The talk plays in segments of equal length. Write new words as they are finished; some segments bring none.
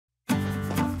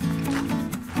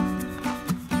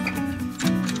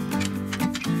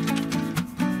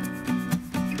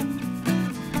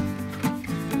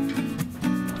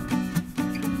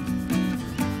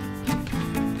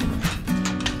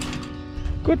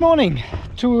Good morning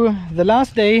to the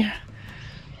last day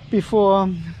before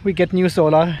we get new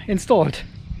solar installed.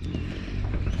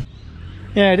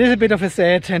 Yeah, it is a bit of a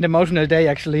sad and emotional day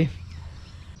actually.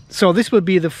 So this will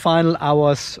be the final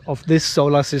hours of this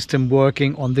solar system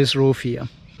working on this roof here.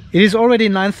 It is already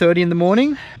 9:30 in the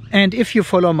morning, and if you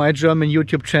follow my German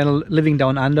YouTube channel Living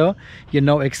Down Under, you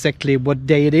know exactly what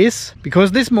day it is,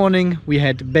 because this morning we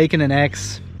had bacon and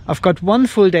eggs. I've got one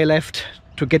full day left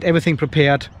to get everything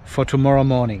prepared for tomorrow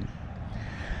morning.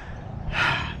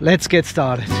 Let's get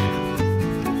started.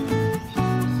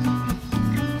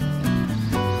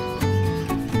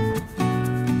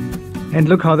 And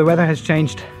look how the weather has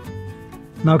changed.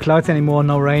 No clouds anymore,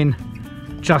 no rain,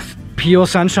 just pure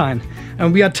sunshine.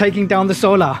 And we are taking down the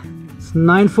solar. It's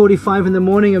 9:45 in the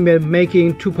morning and we're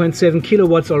making 2.7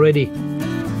 kilowatts already.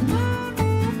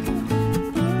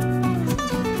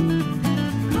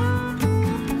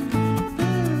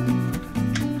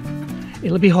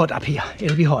 It'll be hot up here,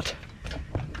 it'll be hot.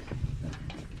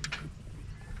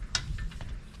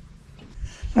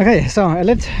 Okay, so I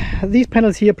let these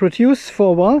panels here produce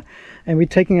for a while, and we're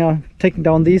taking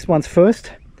down these ones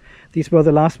first. These were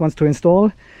the last ones to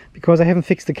install, because I haven't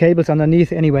fixed the cables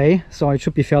underneath anyway, so it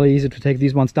should be fairly easy to take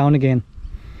these ones down again.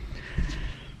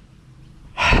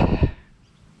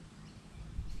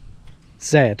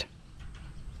 Sad.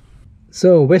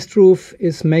 So west roof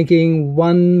is making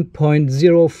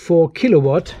 1.04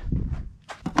 kilowatt.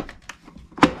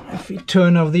 If we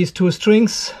turn off these two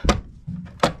strings,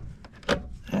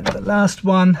 and the last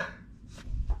one,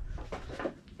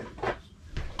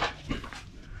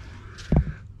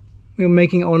 we're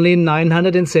making only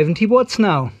 970 watts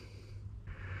now.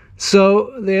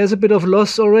 So there's a bit of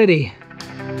loss already.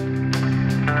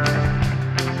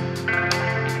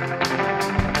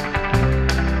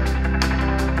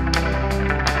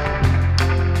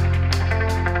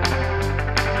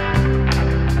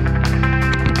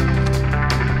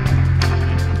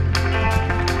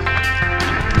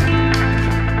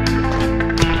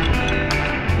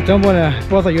 I don't want to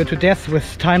bother you to death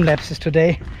with time lapses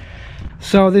today.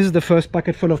 So this is the first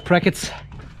bucket full of brackets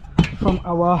from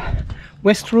our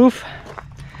west roof.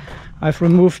 I've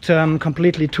removed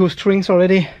completely two strings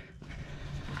already.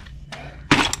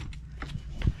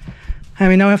 And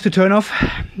we now have to turn off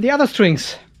the other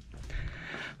strings,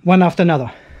 one after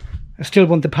another. I still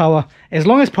want the power as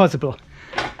long as possible.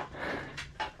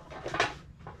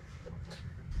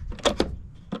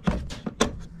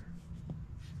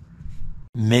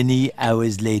 Many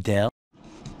hours later.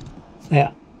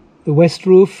 Yeah, the west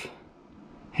roof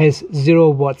has 0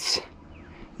 watts.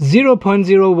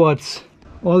 0.0 watts.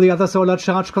 All the other solar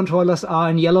charge controllers are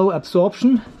in yellow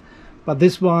absorption, but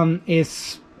this one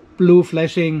is blue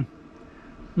flashing,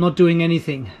 not doing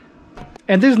anything.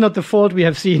 And this is not the fault we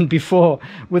have seen before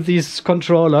with these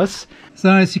controllers.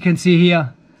 So as you can see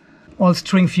here, all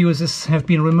string fuses have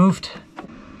been removed.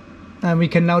 And we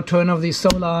can now turn off the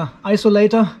solar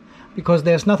isolator, because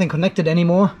there's nothing connected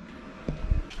anymore.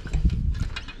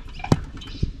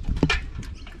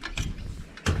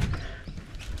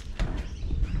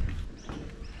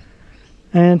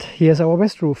 And here's our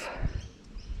west roof.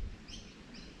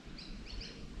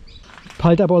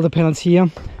 Piled up all the panels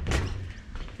here,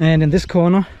 and in this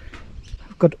corner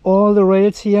I've got all the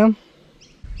rails here,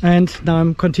 and now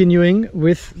I'm continuing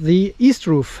with the east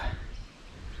roof.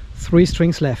 3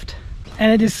 strings left.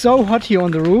 And it is so hot here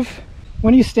on the roof.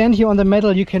 When you stand here on the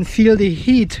metal, you can feel the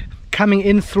heat coming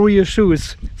in through your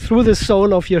shoes, through the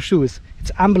sole of your shoes. It's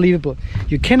unbelievable.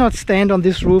 You cannot stand on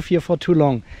this roof here for too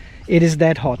long. It is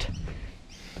that hot.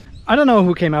 I don't know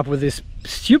who came up with this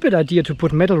stupid idea to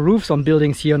put metal roofs on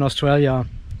buildings here in Australia.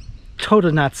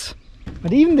 Total nuts.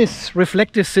 But even this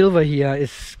reflective silver here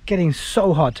is getting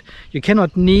so hot. You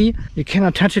cannot knee, you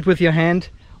cannot touch it with your hand.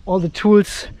 All the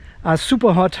tools are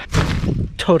super hot.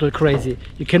 Total crazy.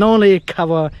 You can only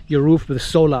cover your roof with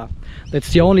solar.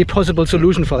 That's the only possible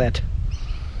solution for that.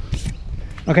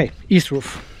 Okay, east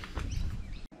roof.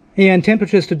 Here and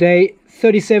temperatures today,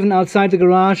 37 outside the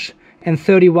garage and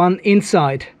 31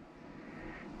 inside.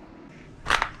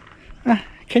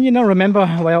 Can you now remember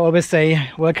why I always say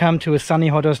welcome to a sunny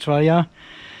hot Australia?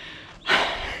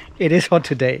 It is hot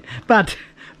today, but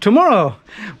tomorrow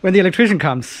when the electrician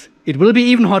comes it will be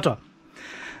even hotter.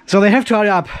 So they have to hurry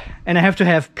up, and I have to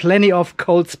have plenty of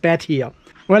cold spat here.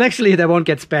 Well, actually they won't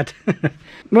get spat.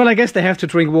 Well, I guess they have to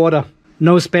drink water.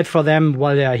 No spat for them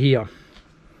while they are here.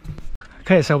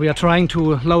 Okay, so we are trying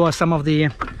to lower some of the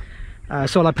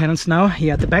solar panels now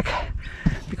here at the back,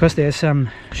 because there's some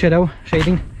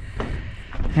shading.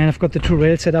 And I've got the 2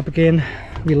 rails set up again.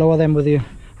 We lower them with the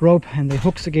rope and the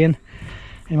hooks again,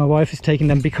 and my wife is taking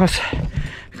them because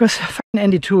because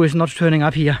fucking ND2 is not turning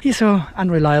up here. He's so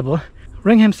unreliable.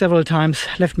 Ring him several times,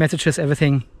 left messages,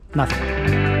 everything, nothing.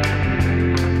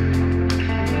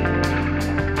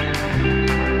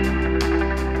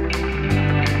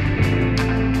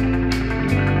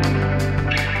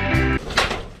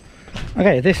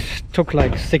 Okay, this took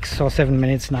like 6 or 7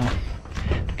 minutes now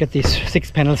to get these 6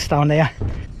 panels down there.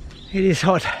 It is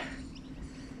hot.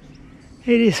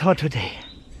 It is hot today.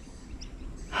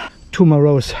 2 more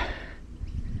rows.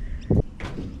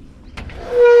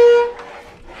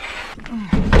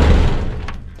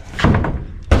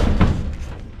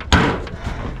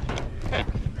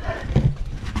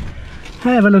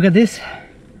 Have a look at this.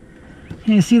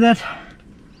 Can you see that?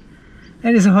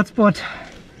 That is a hotspot,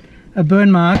 a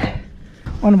burn mark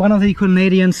on one of the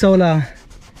Canadian solar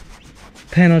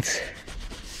panels.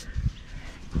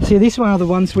 See, these one are the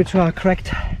ones which are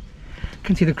cracked. You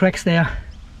can see the cracks there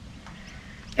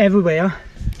everywhere,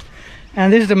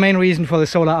 and this is the main reason for the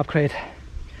solar upgrade.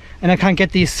 And I can't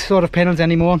get these sort of panels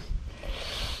anymore.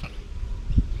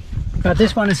 But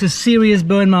this one is a serious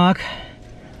burn mark,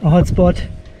 a hotspot,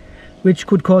 which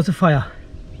could cause a fire.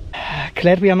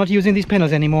 Glad we are not using these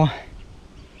panels anymore.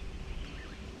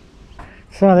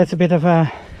 So that's a bit of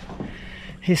a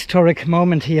historic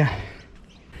moment here.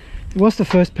 It was the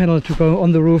first panel to go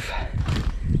on the roof,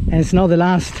 and it's now the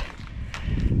last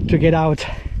to get out.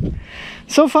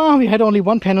 So far we had only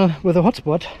one panel with a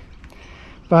hotspot,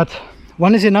 but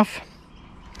one is enough.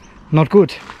 Not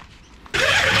good.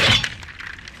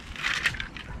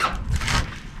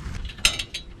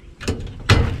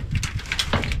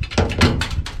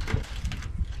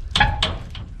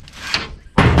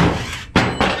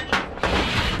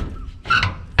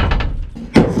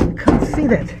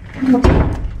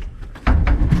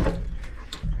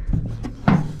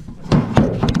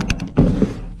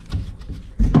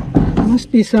 That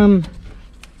must be some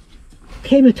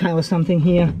cable tie or something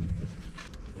here.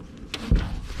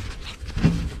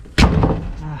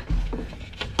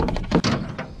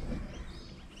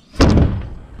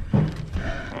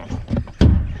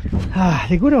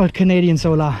 The good old Canadian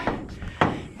solar.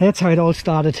 That's how it all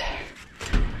started,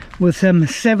 with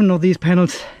 7 of these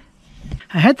panels.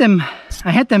 I had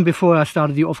them before I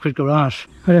started the off-grid garage,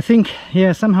 but I think,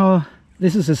 yeah, somehow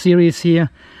this is a series here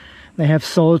they have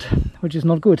sold, which is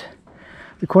not good.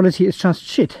 The quality is just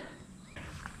shit.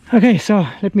 Okay, so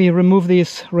let me remove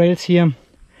these rails here,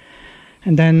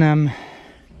 and then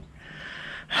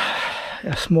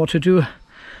there's more to do.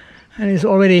 And it's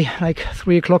already like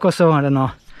 3 o'clock or so, I don't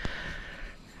know.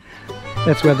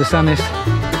 That's where the sun is.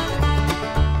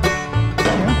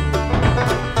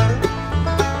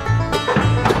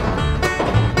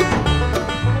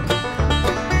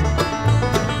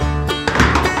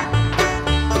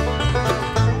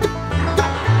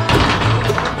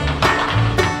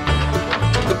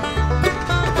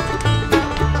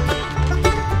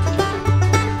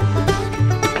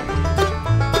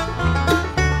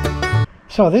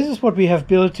 So this is what we have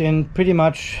built in pretty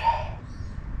much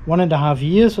 1.5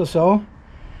 years or so.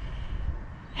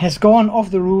 Has gone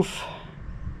off the roof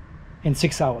in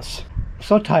 6 hours.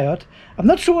 So tired. I'm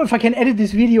not sure if I can edit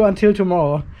this video until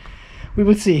tomorrow. We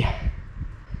will see.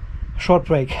 Short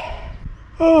break.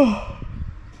 Oh.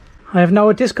 I have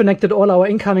now disconnected all our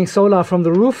incoming solar from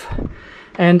the roof,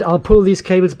 and I'll pull these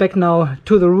cables back now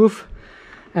to the roof,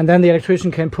 and then the electrician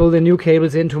can pull the new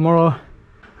cables in tomorrow.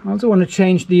 I also want to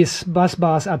change these bus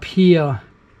bars up here.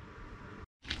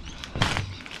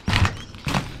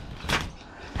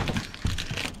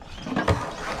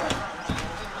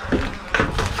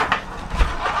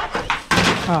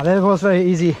 Ah, that was very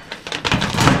easy.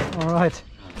 All right.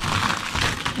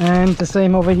 And the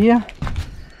same over here.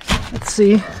 Let's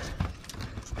see.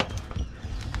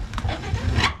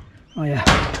 Oh yeah.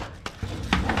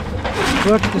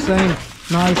 Works the same.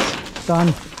 Nice.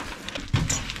 Done.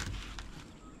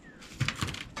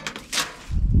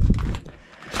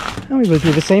 And we will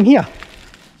do the same here.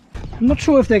 I'm not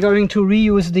sure if they're going to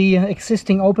reuse the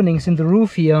existing openings in the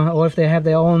roof here, or if they have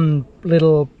their own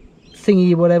little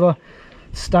thingy, whatever,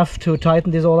 stuff to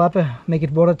tighten this all up, make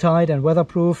it watertight and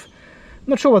weatherproof. I'm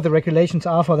not sure what the regulations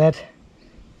are for that.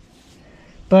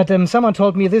 But someone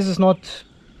told me this is not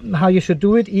how you should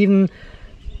do it. Even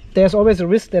there's always a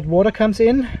risk that water comes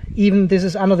in. Even this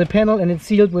is under the panel and it's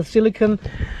sealed with silicone.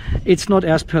 It's not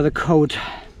as per the code.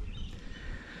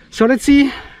 So let's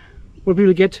see what we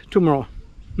will get tomorrow.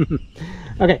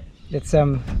 Okay, let's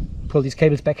pull these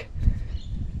cables back.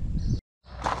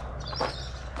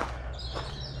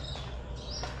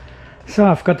 So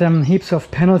I've got heaps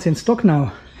of panels in stock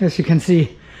now, as you can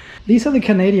see. These are the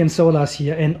Canadian solars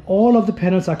here, and all of the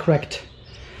panels are cracked.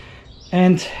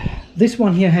 And this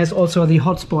one here has also the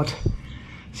hotspot.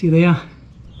 See there?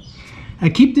 I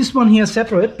keep this one here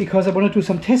separate because I want to do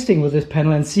some testing with this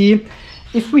panel and see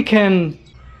if we can.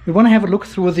 We want to have a look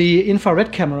through the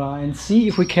infrared camera and see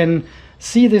if we can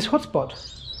see this hotspot.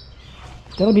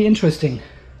 That'll be interesting.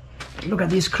 Look at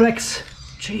these cracks.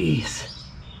 Jeez.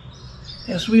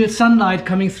 There's real sunlight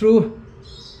coming through.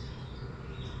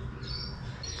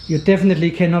 You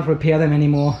definitely cannot repair them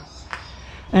anymore.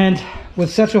 And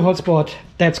with such a hotspot,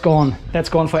 that's gone. That's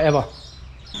gone forever.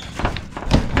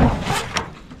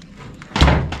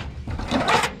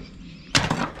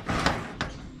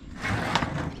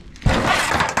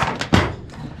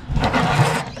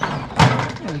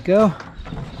 There we go.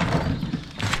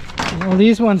 And all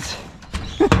these ones.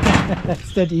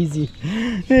 That's that easy.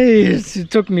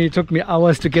 It took me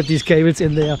hours to get these cables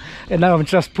in there, and now I'm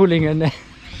just pulling and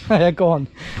they're gone.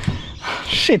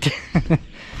 Shit.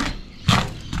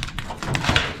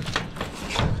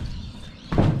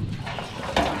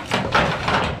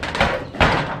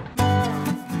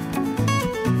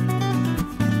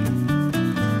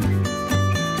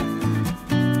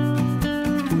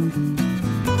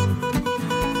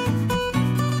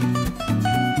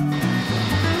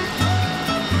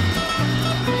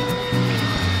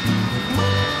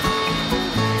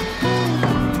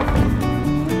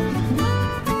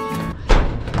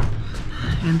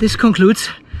 And this concludes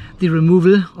the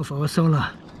removal of our solar.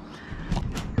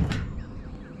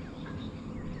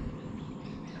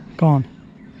 Gone.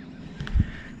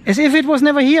 As if it was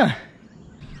never here.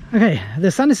 Okay,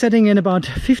 the sun is setting in about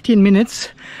 15 minutes.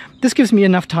 This gives me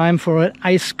enough time for an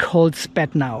ice cold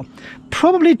spat now.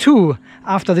 Probably 2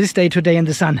 after this day today in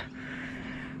the sun.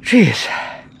 Jeez.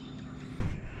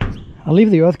 I'll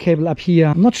leave the earth cable up here.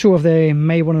 I'm not sure if they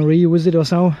may want to reuse it or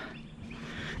so.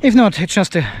 If not, it's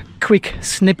just a quick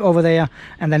snip over there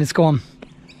and then it's gone.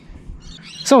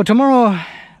 So tomorrow,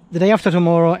 the day after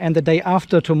tomorrow and the day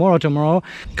after tomorrow,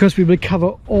 because we will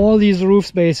cover all these roof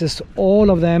spaces, all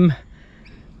of them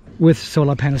with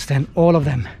solar panels then, all of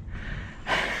them.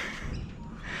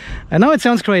 I know it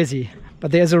sounds crazy,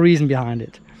 but there's a reason behind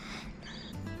it.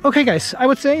 Okay guys, I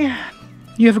would say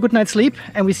you have a good night's sleep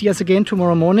and we see us again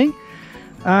tomorrow morning.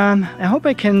 I hope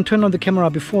I can turn on the camera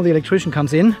before the electrician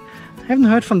comes in. I haven't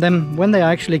heard from them when they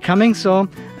are actually coming, so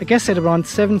I guess at around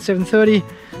 7:30.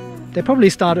 They probably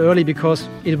start early because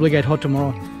it will get hot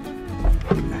tomorrow.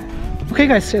 Okay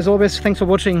guys, as always, thanks for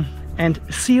watching and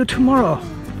see you tomorrow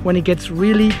when it gets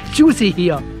really juicy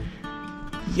here.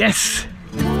 Yes!